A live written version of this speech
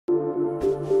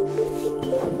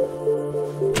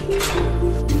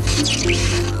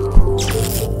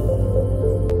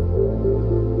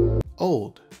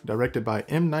Old, directed by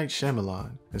M. Night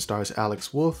Shyamalan, and stars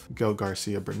Alex Wolff, Gael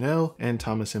Garcia Bernal, and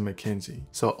Thomas M. McKenzie.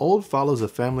 So Old follows a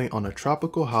family on a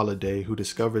tropical holiday who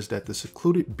discovers that the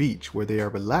secluded beach where they are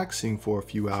relaxing for a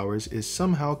few hours is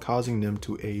somehow causing them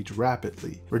to age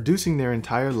rapidly, reducing their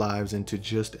entire lives into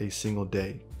just a single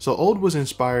day. So Old was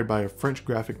inspired by a French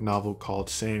graphic novel called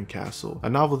Sandcastle, a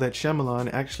novel that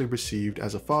Shyamalan actually received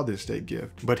as a Father's Day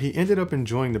gift. But he ended up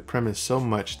enjoying the premise so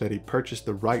much that he purchased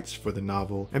the rights for the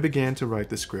novel and began to write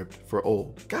the script for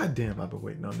Old. God damn, I've been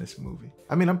waiting on this movie.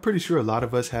 I mean, I'm pretty sure a lot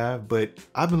of us have, but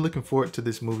I've been looking forward to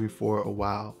this movie for a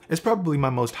while. It's probably my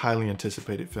most highly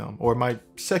anticipated film, or my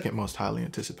second most highly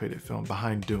anticipated film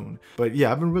behind Dune. But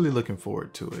yeah, I've been really looking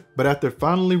forward to it. But after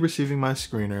finally receiving my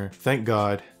screener, thank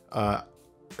God,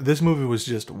 this movie was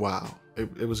just wow.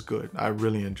 It was good. I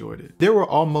really enjoyed it. There were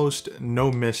almost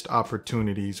no missed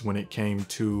opportunities when it came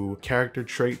to character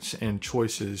traits and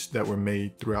choices that were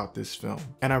made throughout this film.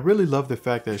 And I really love the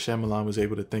fact that Shyamalan was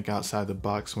able to think outside the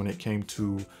box when it came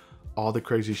to all the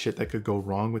crazy shit that could go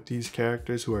wrong with these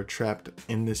characters who are trapped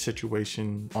in this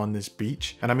situation on this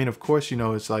beach. And I mean, of course, you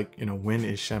know, it's like, you know, when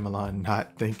is Shyamalan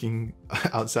not thinking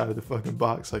outside of the fucking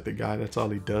box? Like the guy, that's all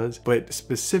he does. But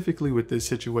specifically with this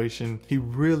situation, he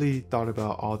really thought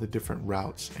about all the different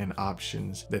routes and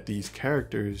options that these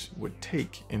characters would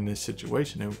take in this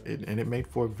situation. And it made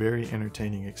for a very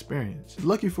entertaining experience.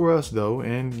 Lucky for us though,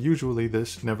 and usually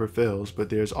this never fails, but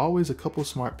there's always a couple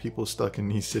smart people stuck in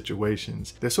these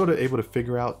situations. They're sort of able to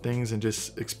figure out things and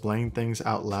just explain things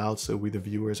out loud so we the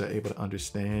viewers are able to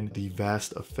understand the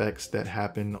vast effects that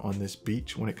happen on this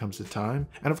beach when it comes to time.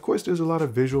 And of course there's a lot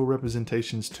of visual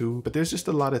representations too, but there's just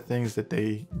a lot of things that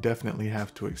they definitely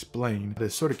have to explain to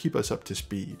sort of keep us up to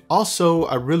speed. Also,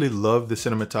 I really love the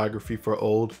cinematography for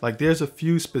Old. Like there's a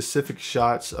few specific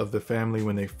shots of the family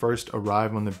when they first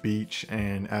arrive on the beach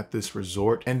and at this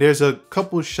resort, and there's a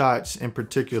couple shots in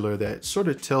particular that sort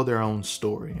of tell their own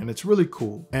story, and it's really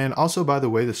cool. And also, by the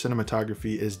way, the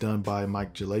cinematography is done by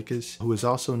Mike Jalakis, who is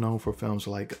also known for films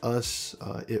like Us,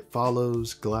 It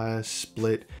Follows, Glass,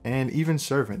 Split, and even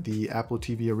Servant, the Apple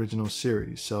TV original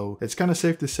series. So it's kind of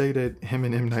safe to say that him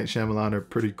and M. Night Shyamalan are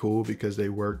pretty cool because they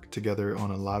work together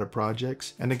on a lot of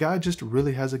projects, and the guy just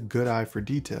really has a good eye for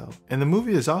detail. And the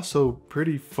movie is also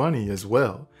pretty funny as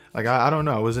well. Like, I don't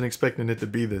know, I wasn't expecting it to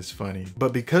be this funny.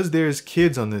 But because there's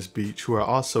kids on this beach who are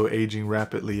also aging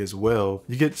rapidly as well,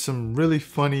 you get some really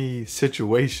funny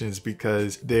situations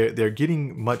because they're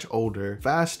getting much older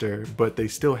faster, but they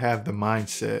still have the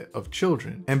mindset of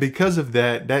children. And because of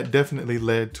that, that definitely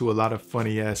led to a lot of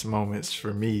funny ass moments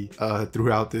for me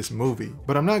throughout this movie.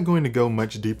 But I'm not going to go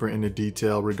much deeper into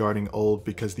detail regarding Old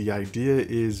because the idea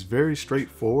is very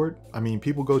straightforward. I mean,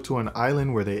 people go to an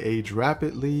island where they age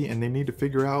rapidly and they need to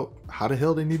figure out how the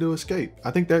hell they need to escape. I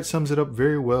think that sums it up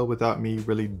very well without me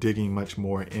really digging much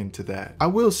more into that. I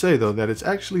will say though that it's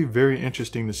actually very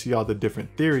interesting to see all the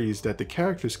different theories that the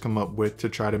characters come up with to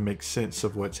try to make sense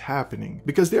of what's happening,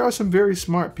 because there are some very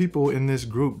smart people in this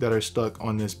group that are stuck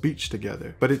on this beach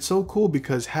together. But it's so cool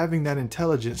because having that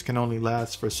intelligence can only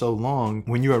last for so long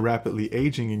when you are rapidly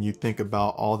aging and you think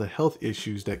about all the health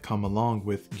issues that come along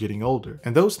with getting older.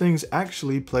 And those things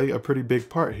actually play a pretty big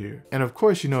part here. And of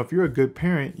course, you know, if you're a good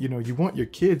parent, you know, you want your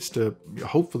kids to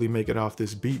hopefully make it off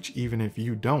this beach even if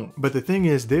you don't. But the thing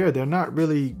is they're not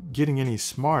really getting any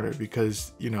smarter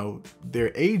because, you know,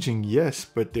 they're aging, yes,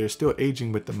 but they're still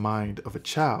aging with the mind of a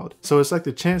child. So it's like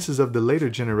the chances of the later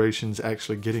generations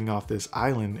actually getting off this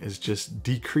island is just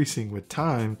decreasing with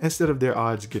time instead of their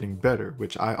odds getting better,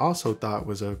 which I also thought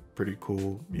was a pretty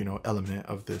cool, you know, element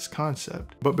of this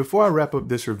concept. But before I wrap up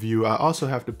this review, I also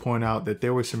have to point out that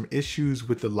there were some issues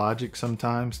with the logic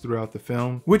sometimes throughout the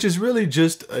film, which is really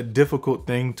just a difficult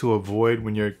thing to avoid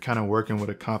when you're kind of working with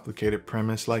a complicated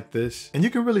premise like this. And you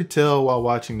can really tell while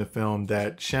watching the film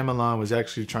that Shyamalan was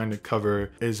actually trying to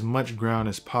cover as much ground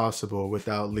as possible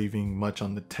without leaving much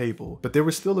on the table. But there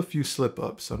were still a few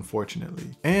slip-ups,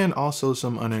 unfortunately, and also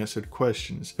some unanswered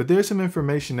questions. But there's some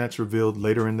information that's revealed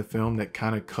later in the film that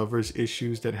kind of covers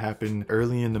issues that happen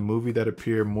early in the movie that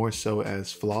appear more so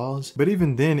as flaws. But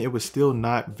even then, it was still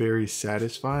not very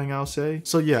satisfying, I'll say.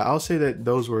 So yeah, I'll say that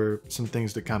those were some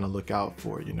things to kind of look out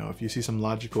for. You know, if you see some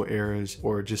logical errors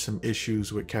or just some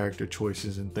issues with character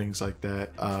choices and things like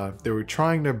that, they were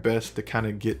trying their best to kind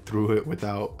of get through it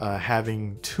without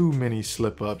having too many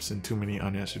slip-ups and too many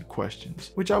unanswered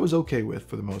questions, which I was okay with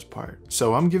for the most part.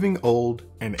 So I'm giving Old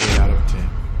an 8 out of 10.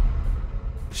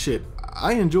 Shit,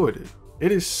 I enjoyed it.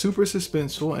 It is super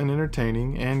suspenseful and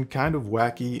entertaining and kind of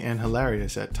wacky and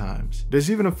hilarious at times.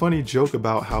 There's even a funny joke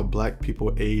about how black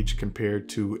people age compared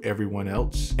to everyone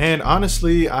else. And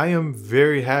honestly, I am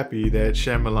very happy that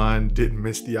Shyamalan didn't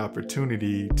miss the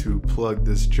opportunity to plug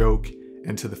this joke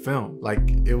into the film.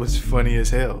 Like, it was funny as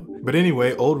hell. But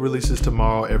anyway, Old releases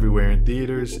tomorrow everywhere in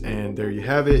theaters, and there you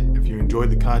have it. If you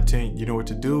enjoyed the content, you know what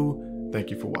to do.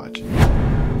 Thank you for watching.